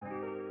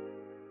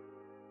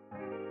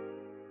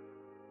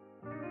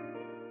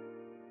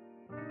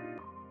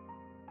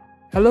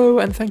Hello,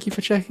 and thank you for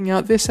checking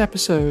out this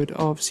episode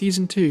of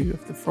Season 2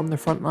 of the From the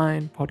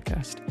Frontline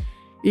podcast.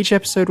 Each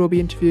episode will be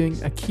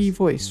interviewing a key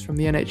voice from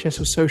the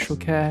NHS or social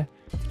care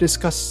to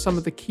discuss some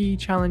of the key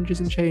challenges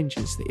and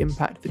changes that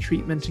impact the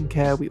treatment and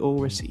care we all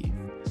receive.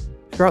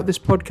 Throughout this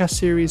podcast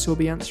series, we'll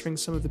be answering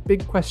some of the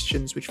big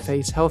questions which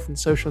face health and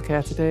social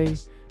care today,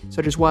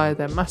 such as why are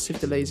there massive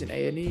delays in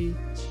A&E,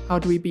 how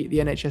do we beat the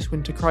NHS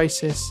winter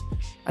crisis,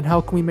 and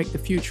how can we make the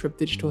future of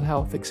digital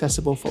health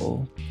accessible for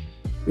all.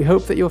 We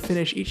hope that you'll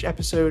finish each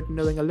episode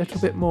knowing a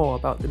little bit more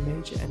about the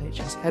major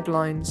NHS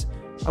headlines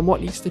and what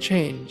needs to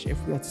change if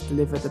we are to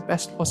deliver the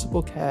best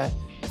possible care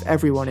for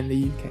everyone in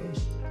the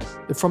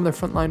UK. The From the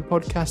Frontline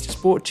podcast is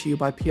brought to you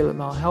by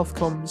PLMR Health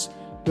Comms,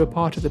 who are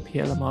part of the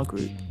PLMR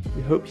group.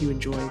 We hope you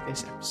enjoy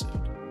this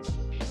episode.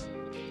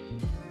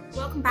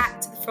 Welcome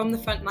back to the From the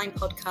Frontline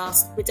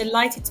podcast. We're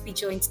delighted to be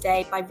joined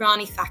today by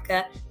Ranee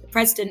Thakar, the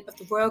President of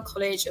the Royal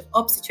College of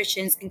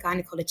Obstetricians and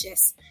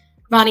Gynaecologists.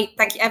 Ranee,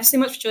 thank you ever so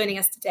much for joining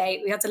us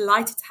today. We are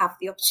delighted to have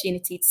the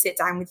opportunity to sit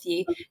down with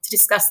you to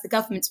discuss the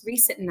government's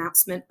recent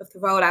announcement of the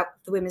rollout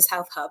of the Women's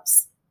Health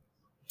Hubs.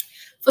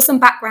 For some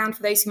background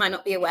for those who might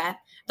not be aware,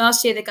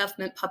 last year the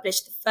government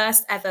published the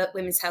first ever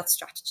Women's Health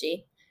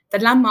Strategy. The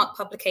landmark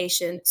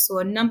publication saw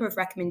a number of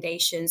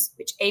recommendations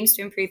which aims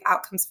to improve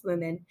outcomes for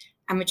women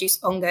and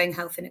reduce ongoing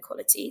health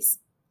inequalities.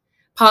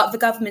 Part of the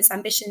government's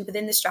ambition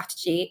within the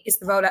strategy is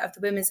the rollout of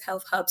the Women's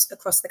Health Hubs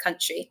across the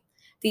country.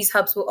 These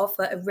hubs will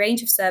offer a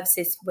range of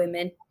services for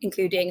women,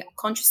 including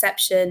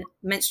contraception,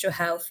 menstrual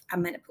health,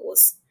 and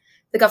menopause.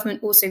 The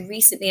government also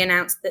recently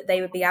announced that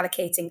they would be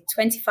allocating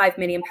 £25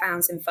 million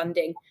in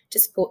funding to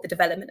support the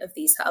development of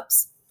these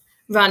hubs.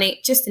 Ranee,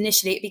 just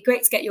initially, it'd be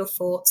great to get your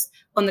thoughts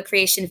on the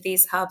creation of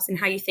these hubs and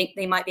how you think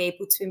they might be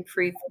able to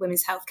improve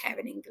women's healthcare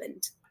in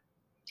England.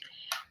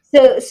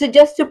 So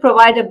just to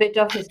provide a bit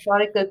of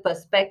historical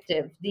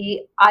perspective, the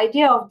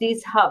idea of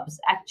these hubs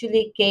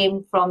actually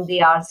came from the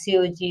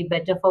RCOG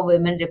Better for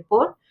Women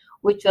report,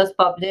 which was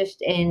published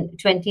in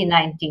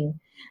 2019.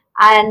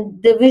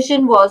 And the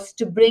vision was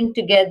to bring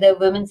together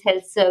women's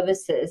health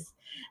services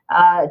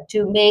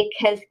to make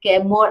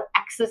healthcare more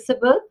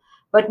accessible,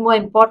 but more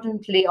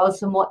importantly,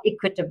 also more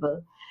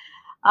equitable.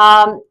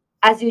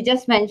 As you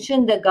just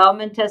mentioned, the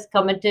government has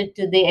committed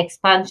to the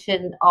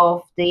expansion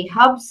of the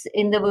hubs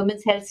in the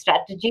Women's Health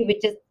Strategy,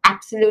 which is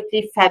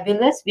absolutely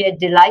fabulous. We are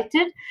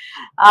delighted.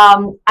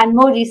 And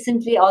more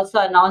recently also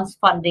announced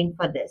funding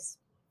for this.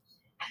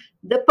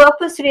 The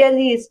purpose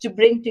really is to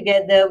bring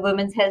together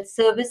women's health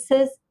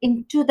services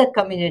into the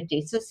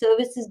community. So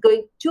services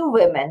going to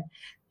women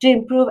to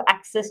improve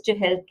access to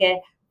healthcare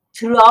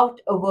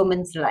throughout a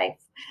woman's life,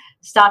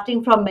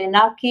 starting from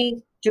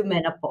menarche to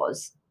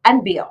menopause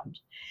and beyond.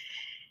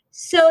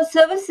 So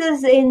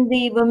services in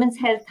the women's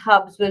health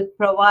hubs will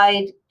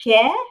provide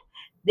care.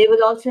 They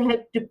will also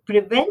help to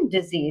prevent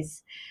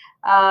disease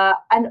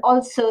and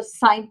also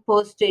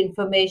signpost to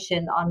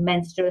information on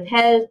menstrual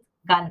health,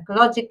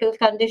 gynecological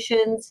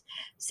conditions,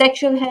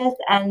 sexual health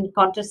and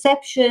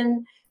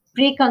contraception,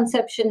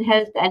 preconception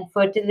health and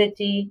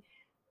fertility,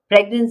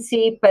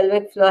 pregnancy,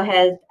 pelvic floor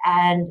health,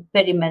 and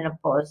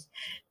perimenopause.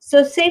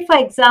 So say, for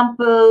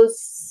example,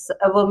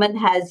 a woman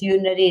has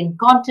urinary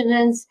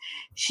incontinence.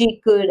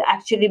 She could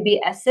actually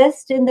be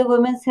assessed in the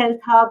Women's Health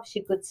Hub.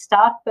 She could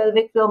start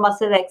pelvic floor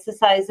muscle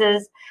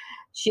exercises.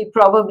 She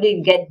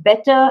probably get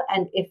better.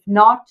 And if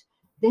not,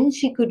 then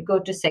she could go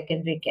to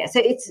secondary care. So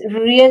it's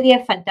really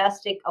a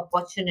fantastic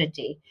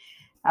opportunity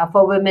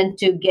for women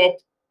to get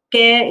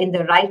care in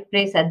the right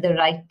place at the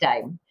right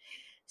time.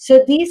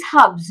 So these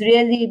hubs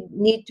really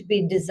need to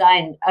be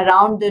designed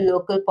around the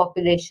local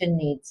population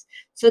needs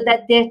so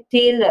that they're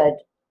tailored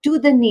to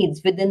the needs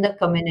within the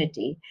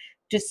community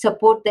to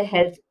support their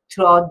health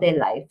throughout their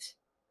lives.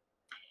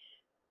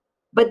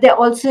 But there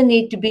also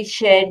need to be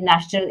shared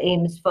national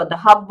aims for the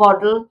hub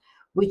model,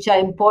 which are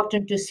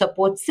important to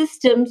support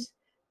systems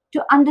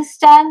to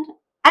understand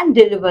and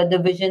deliver the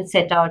vision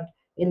set out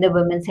in the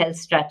Women's Health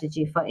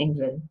Strategy for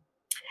England.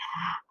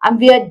 And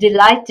we are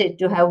delighted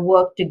to have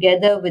worked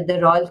together with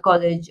the Royal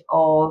College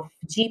of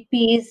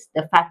GPs,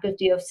 the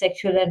Faculty of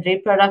Sexual and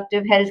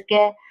Reproductive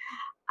Healthcare,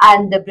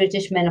 and the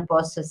British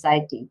Menopause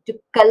Society to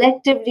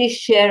collectively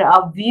share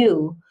our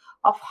view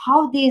of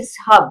how these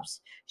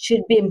hubs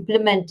should be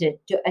implemented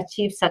to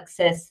achieve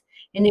success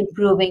in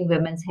improving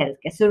women's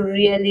healthcare. So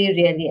really,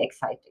 really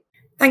exciting.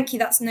 Thank you.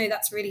 That's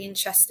really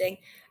interesting.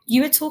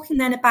 You were talking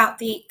then about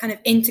the kind of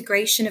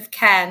integration of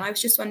care, and I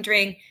was just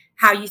wondering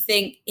how you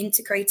think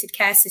integrated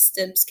care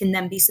systems can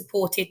then be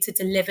supported to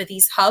deliver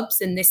these hubs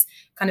and this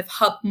kind of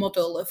hub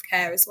model of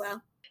care as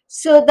well.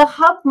 So the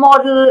hub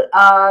model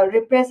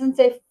represents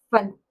a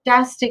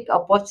fantastic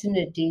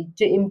opportunity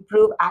to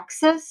improve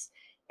access,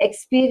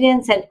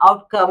 experience and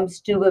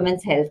outcomes to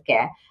women's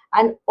healthcare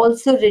and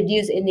also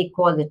reduce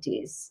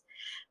inequalities.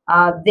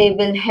 They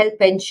will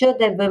help ensure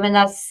that women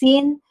are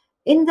seen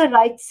in the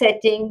right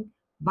setting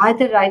by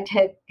the right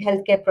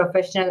healthcare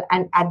professional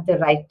and at the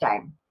right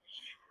time.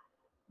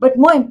 But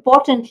more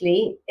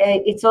importantly,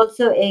 it's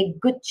also a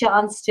good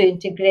chance to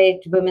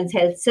integrate women's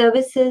health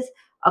services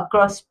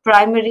across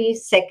primary,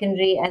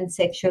 secondary, and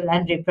sexual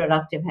and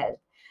reproductive health.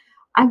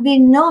 And we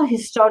know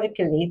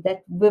historically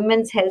that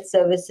women's health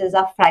services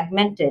are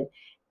fragmented,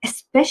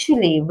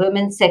 especially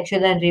women's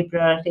sexual and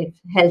reproductive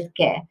health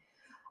care,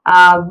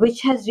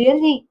 which has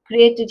really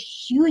created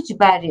huge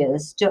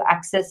barriers to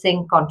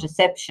accessing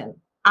contraception.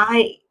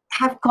 I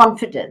have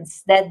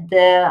confidence that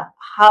the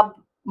hub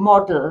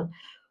model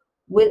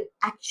will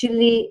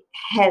actually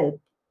help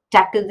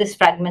tackle this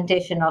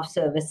fragmentation of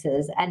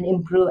services and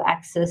improve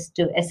access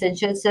to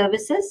essential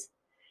services.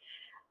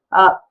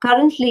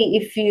 Currently,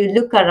 if you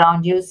look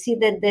around, you'll see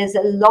that there's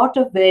a lot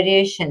of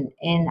variation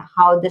in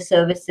how the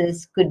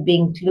services could be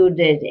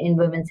included in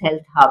women's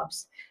health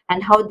hubs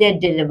and how they're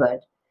delivered.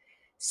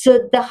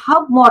 So the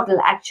hub model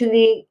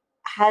actually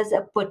has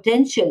a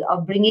potential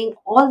of bringing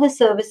all the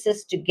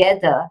services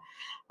together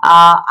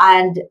uh,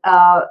 and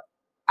uh,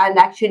 and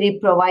actually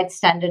provide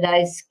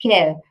standardized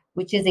care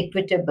which is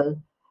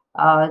equitable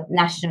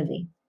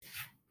nationally.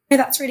 Yeah,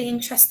 that's really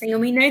interesting.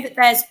 And we know that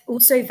there's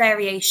also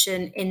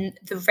variation in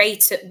the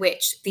rate at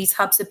which these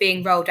hubs are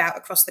being rolled out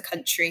across the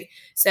country.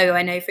 So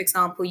I know, for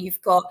example,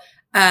 you've got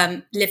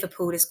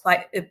Liverpool is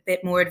quite a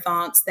bit more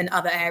advanced than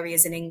other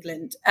areas in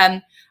England.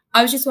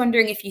 I was just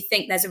wondering if you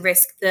think there's a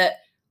risk that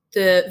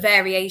the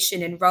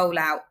variation in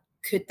rollout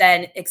could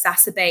then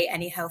exacerbate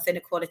any health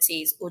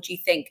inequalities, or do you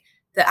think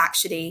that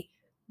actually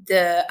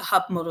the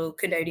hub model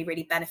could only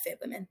really benefit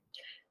women?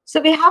 So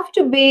we have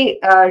to be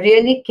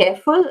really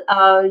careful.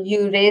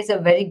 You raise a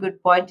very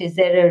good point. Is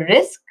there a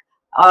risk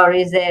or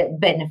is there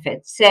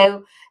benefit?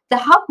 So the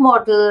hub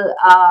model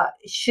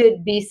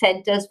should be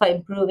centers for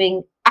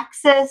improving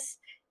access,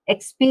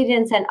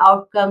 experience, and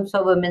outcomes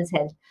for women's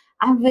health,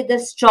 and with a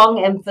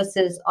strong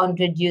emphasis on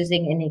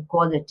reducing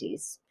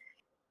inequalities.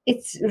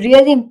 It's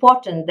really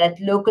important that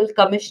local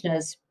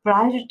commissioners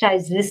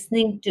prioritize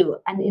listening to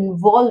and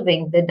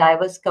involving the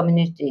diverse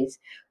communities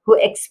who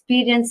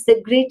experience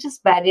the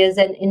greatest barriers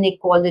and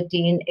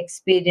inequality in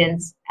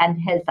experience and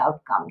health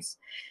outcomes.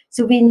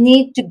 So we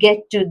need to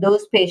get to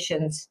those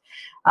patients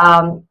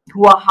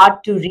who are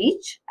hard to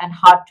reach and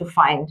hard to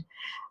find.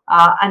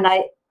 And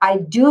I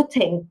do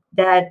think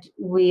that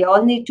we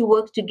all need to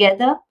work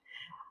together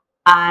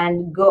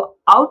and go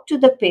out to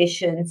the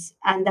patients,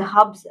 and the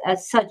hubs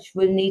as such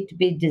will need to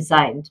be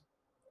designed.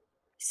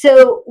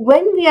 So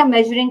when we are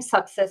measuring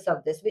success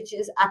of this, which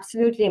is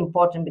absolutely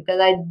important, because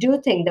I do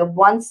think that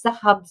once the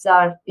hubs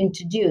are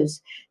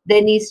introduced,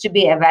 there needs to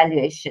be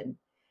evaluation.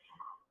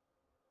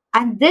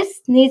 And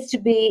this needs to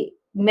be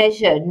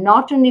measured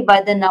not only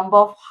by the number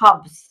of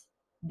hubs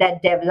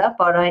that develop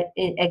or are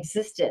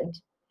existent,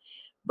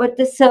 but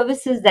the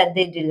services that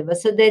they deliver.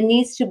 So there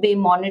needs to be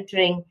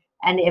monitoring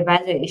and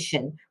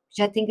evaluation,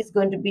 which I think is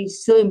going to be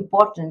so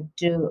important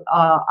to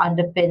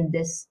underpin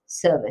this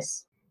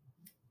service.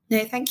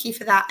 No, thank you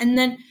for that. And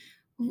then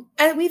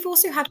we've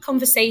also had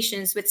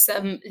conversations with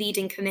some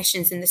leading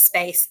clinicians in the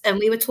space, and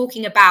we were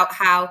talking about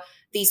how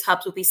these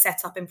hubs will be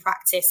set up in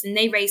practice. And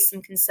they raised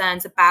some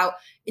concerns about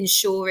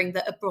ensuring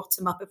that a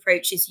bottom-up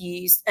approach is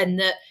used and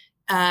that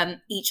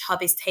each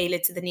hub is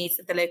tailored to the needs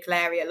of the local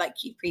area,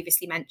 like you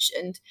previously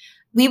mentioned.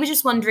 We were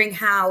just wondering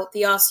how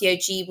the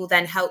RCOG will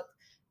then help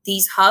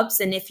these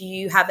hubs, and if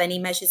you have any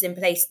measures in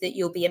place that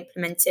you'll be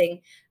implementing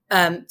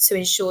to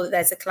ensure that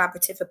there's a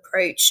collaborative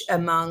approach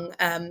among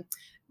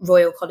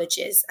royal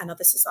colleges and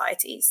other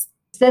societies.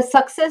 The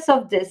success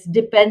of this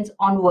depends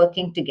on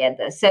working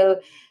together. So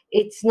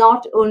it's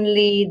not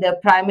only the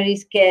primary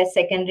care,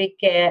 secondary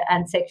care,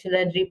 and sexual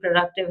and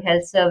reproductive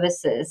health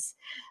services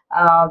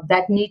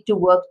that need to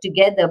work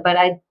together, but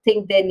I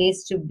think there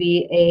needs to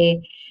be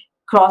a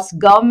cross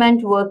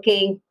government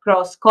working,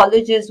 cross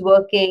colleges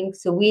working.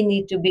 So we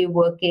need to be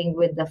working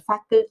with the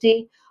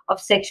faculty of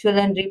sexual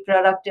and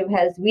reproductive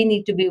health. We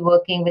need to be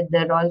working with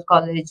the Royal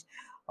College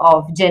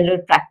of General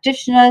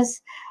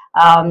Practitioners.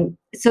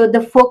 So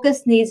the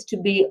focus needs to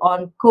be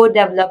on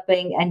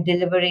co-developing and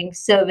delivering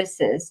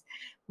services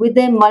with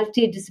a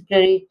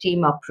multidisciplinary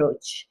team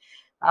approach.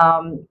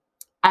 And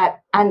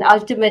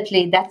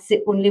ultimately, that's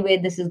the only way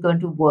this is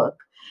going to work.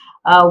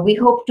 We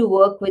hope to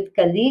work with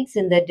colleagues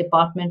in the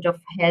Department of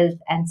Health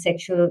and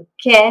Sexual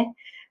Care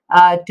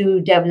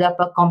to develop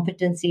a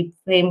competency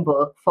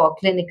framework for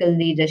clinical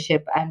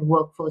leadership and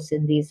workforce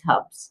in these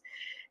hubs.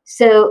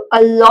 So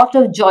a lot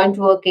of joint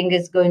working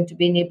is going to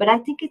be needed, but I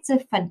think it's a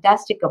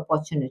fantastic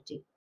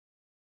opportunity.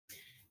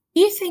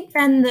 Do you think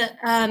then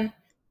that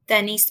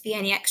there needs to be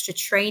any extra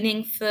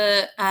training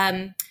for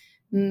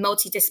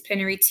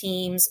multidisciplinary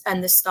teams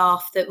and the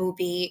staff that will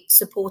be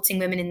supporting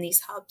women in these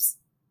hubs?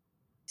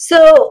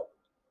 So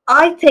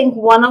I think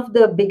one of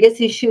the biggest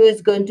issues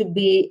is going to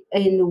be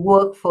in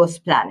workforce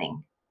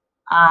planning.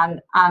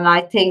 And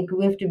I think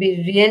we have to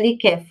be really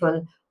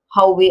careful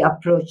how we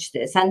approach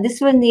this. And this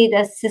will need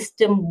a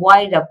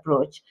system-wide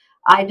approach,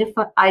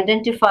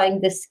 identifying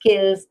the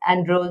skills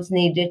and roles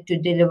needed to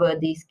deliver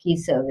these key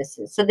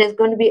services. So there's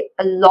going to be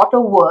a lot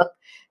of work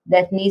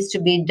that needs to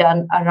be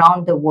done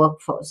around the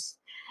workforce.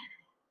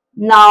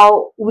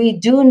 Now, we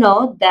do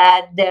know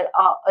that there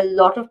are a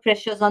lot of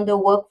pressures on the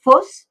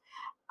workforce.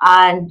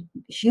 and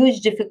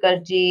huge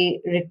difficulty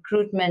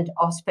recruitment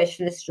of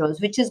specialist roles,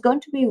 which is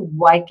going to be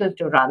vital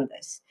to run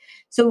this.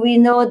 So we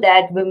know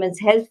that women's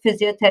health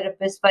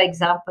physiotherapists, for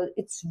example,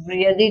 it's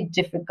really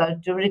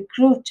difficult to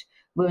recruit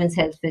women's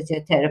health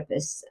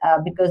physiotherapists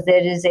because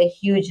there is a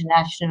huge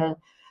national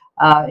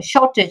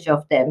shortage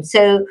of them.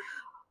 So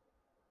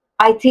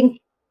I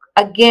think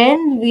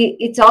again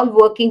it's all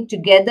working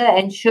together,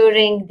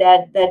 ensuring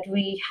that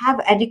we have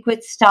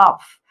adequate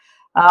staff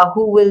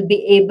who will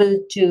be able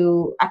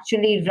to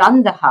actually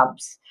run the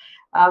hubs.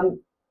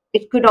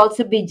 It could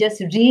also be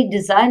just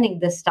redesigning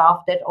the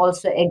staff that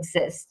also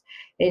exists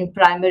in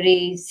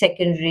primary,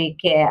 secondary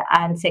care,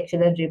 and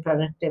sexual and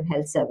reproductive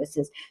health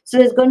services. So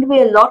there's going to be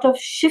a lot of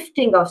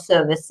shifting of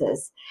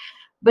services.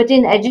 But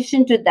in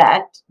addition to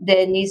that,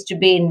 there needs to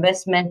be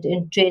investment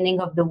in training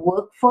of the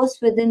workforce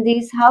within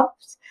these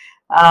hubs,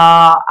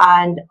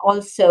 and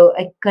also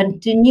a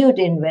continued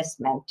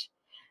investment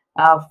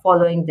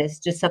following this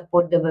to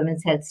support the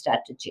women's health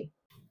strategy.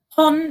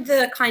 On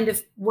the kind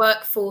of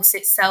workforce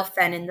itself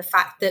then, and the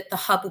fact that the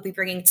hub will be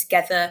bringing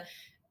together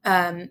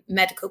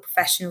medical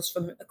professionals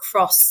from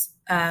across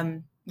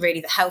really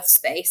the health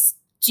space,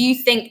 do you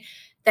think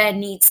there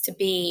needs to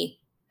be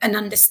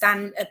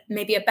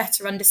maybe a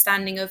better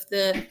understanding of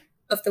the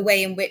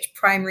way in which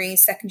primary and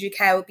secondary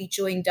care will be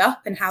joined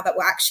up and how that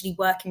will actually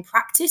work in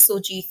practice? Or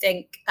do you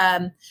think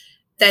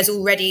there's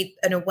already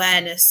an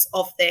awareness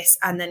of this,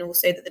 and then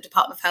also that the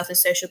Department of Health and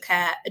Social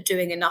Care are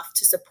doing enough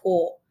to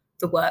support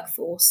the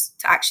workforce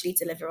to actually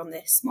deliver on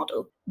this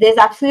model? There's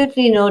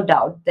absolutely no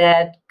doubt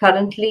that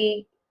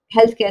currently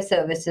healthcare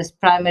services,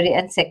 primary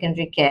and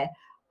secondary care,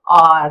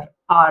 are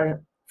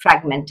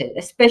fragmented,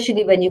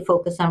 especially when you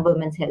focus on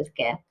women's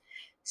healthcare.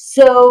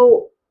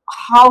 So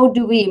how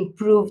do we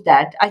improve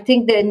that? I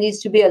think there needs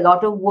to be a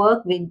lot of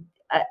work.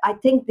 I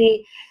think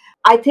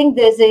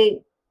there's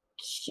a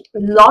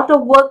lot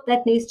of work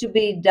that needs to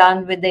be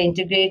done with the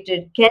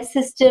integrated care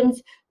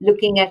systems,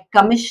 looking at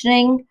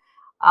commissioning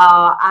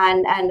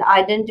and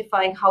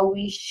identifying how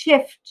we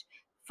shift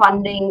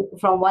funding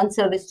from one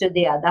service to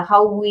the other,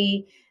 how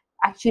we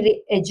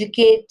actually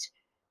educate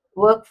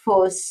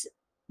workforce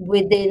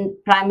within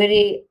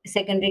primary,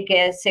 secondary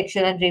care,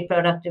 sexual and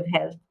reproductive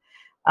health.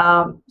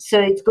 So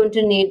it's going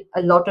to need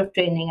a lot of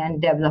training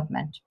and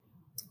development.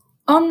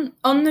 On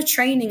the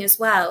training as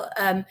well,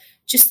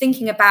 just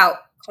thinking about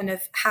kind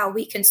of how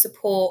we can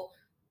support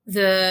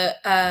the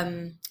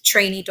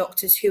trainee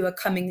doctors who are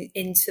coming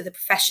into the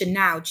profession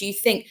now. Do you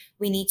think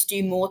we need to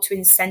do more to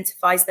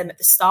incentivize them at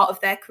the start of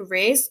their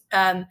careers?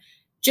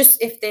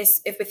 Just if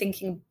we're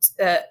thinking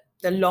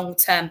the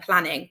long-term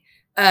planning,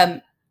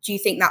 do you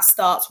think that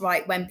starts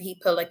right when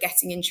people are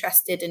getting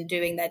interested in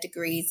doing their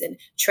degrees and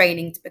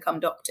training to become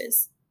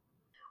doctors?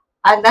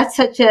 And that's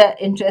such an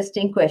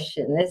interesting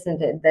question,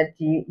 isn't it, that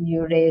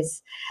you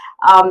raise?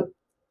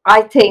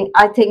 I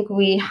think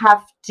we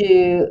have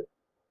to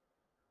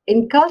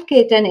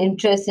inculcate an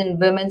interest in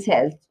women's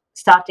health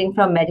starting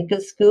from medical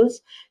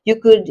schools. You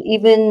could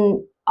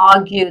even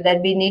argue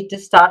that we need to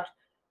start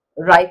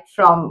right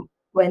from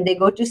when they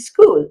go to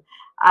school,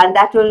 and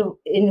that will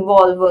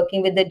involve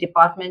working with the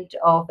Department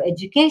of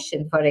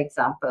Education, for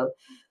example.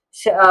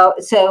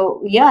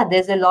 So yeah,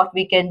 there's a lot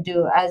we can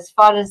do. As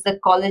far as the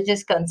college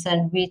is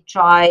concerned, we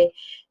try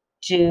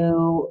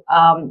to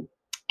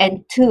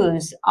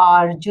enthuse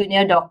our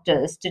junior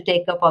doctors to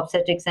take up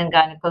obstetrics and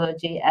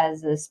gynecology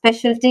as a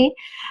specialty.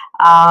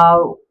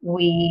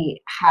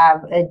 We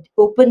have an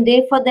open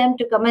day for them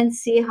to come and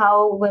see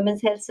how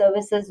women's health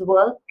services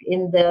work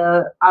in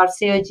the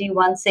RCOG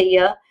once a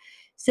year.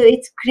 So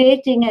it's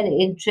creating an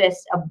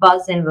interest, a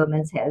buzz in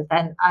women's health.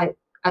 And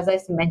as I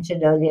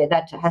mentioned earlier,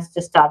 that has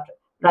to start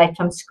right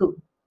from school.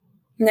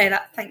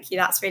 Thank you.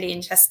 That's really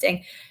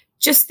interesting.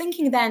 Just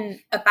thinking then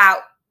about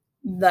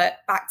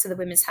back to the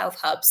women's health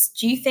hubs,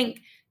 do you think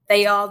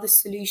they are the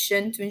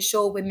solution to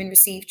ensure women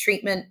receive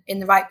treatment in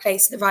the right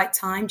place at the right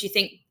time? Do you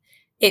think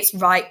it's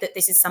right that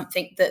this is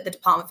something that the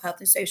Department of Health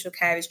and Social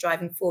Care is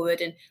driving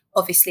forward? And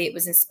obviously it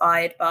was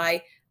inspired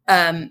by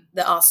the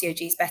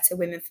RCOG's Better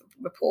Women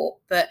report,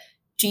 but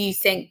do you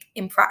think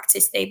in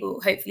practice they will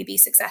hopefully be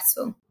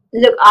successful?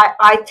 Look,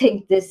 I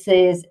think this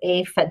is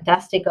a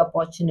fantastic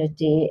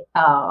opportunity.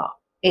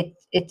 It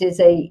is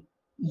a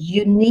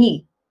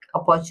unique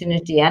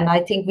opportunity, and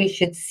I think we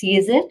should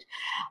seize it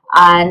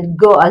and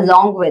go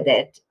along with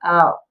it.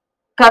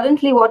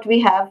 Currently, what we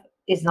have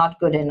is not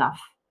good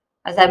enough.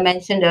 As I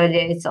mentioned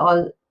earlier, it's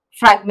all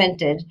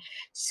fragmented.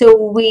 So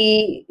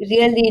we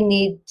really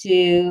need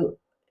to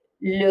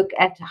look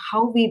at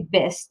how we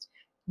best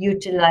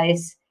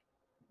utilize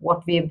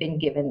what we have been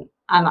given.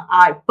 And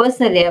I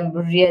personally am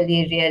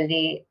really,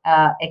 really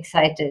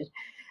excited.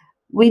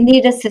 We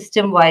need a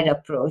system-wide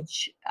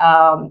approach,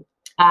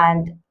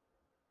 and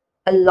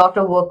a lot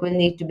of work will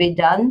need to be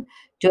done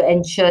to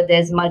ensure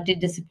there's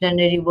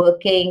multidisciplinary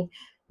working,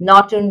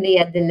 not only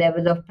at the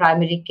level of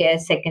primary care,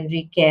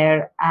 secondary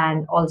care,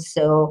 and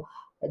also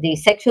the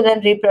sexual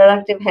and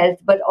reproductive health,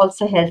 but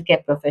also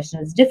healthcare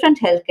professionals, different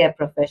healthcare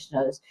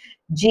professionals,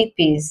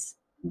 GPs,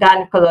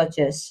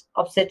 gynecologists,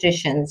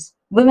 obstetricians,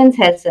 women's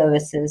health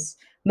services,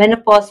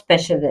 menopause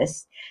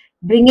specialists,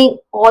 bringing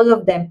all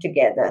of them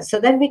together so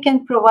that we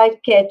can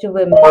provide care to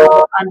women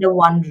under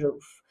one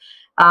roof.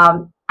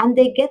 And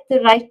they get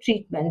the right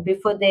treatment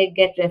before they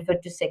get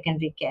referred to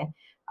secondary care.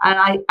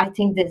 And I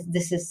think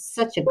this is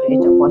such a great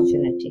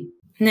opportunity.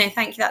 No,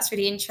 thank you. That's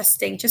really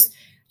interesting. Just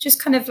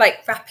kind of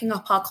like wrapping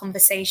up our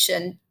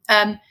conversation.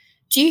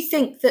 Do you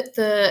think that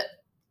the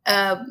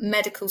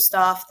medical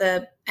staff,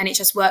 the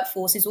NHS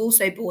workforce is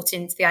also bought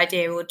into the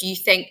idea, or do you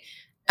think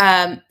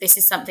this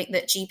is something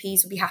that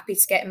GPs will be happy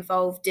to get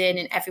involved in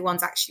and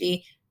everyone's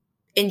actually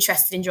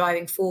interested in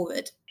driving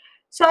forward?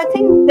 So I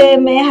think there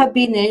may have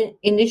been an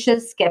initial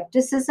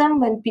skepticism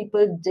when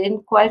people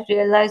didn't quite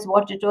realize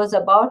what it was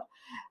about.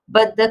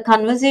 But the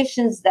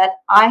conversations that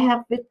I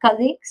have with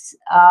colleagues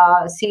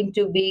seem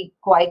to be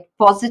quite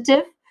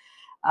positive.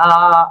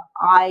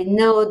 I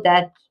know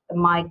that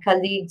my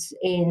colleagues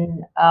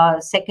in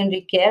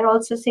secondary care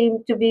also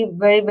seem to be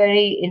very,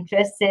 very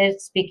interested,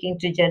 speaking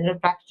to general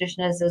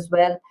practitioners as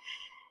well.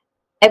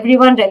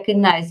 Everyone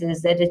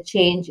recognizes that a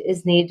change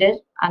is needed,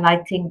 and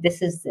I think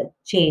this is the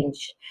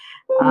change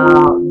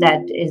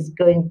that is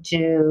going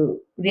to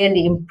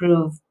really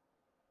improve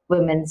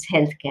women's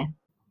healthcare.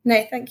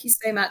 No, thank you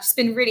so much. It's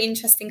been a really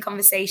interesting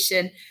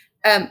conversation.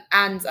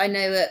 And I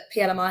know at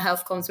PLMR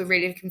Health Comms, we're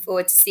really looking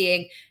forward to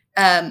seeing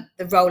the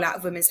rollout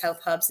of women's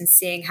health hubs and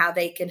seeing how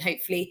they can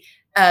hopefully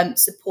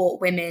support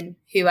women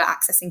who are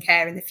accessing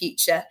care in the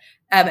future.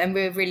 And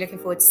we're really looking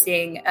forward to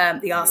seeing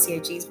the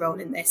RCOG's role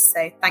in this.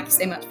 So thank you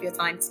so much for your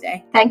time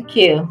today. Thank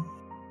you.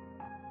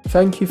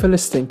 Thank you for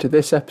listening to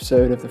this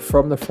episode of the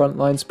From the Front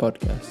Lines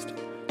podcast.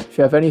 If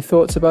you have any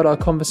thoughts about our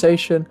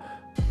conversation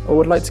or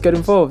would like to get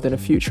involved in a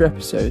future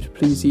episode,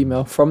 please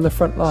email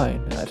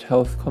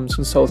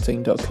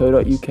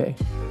fromthefrontline@healthcomsconsulting.co.uk.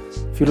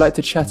 If you'd like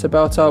to chat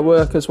about our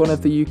work as one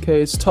of the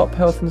UK's top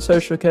health and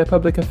social care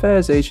public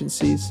affairs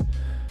agencies,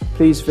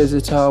 please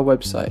visit our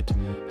website,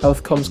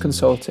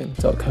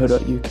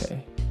 healthcomsconsulting.co.uk.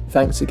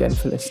 Thanks again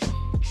for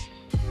listening.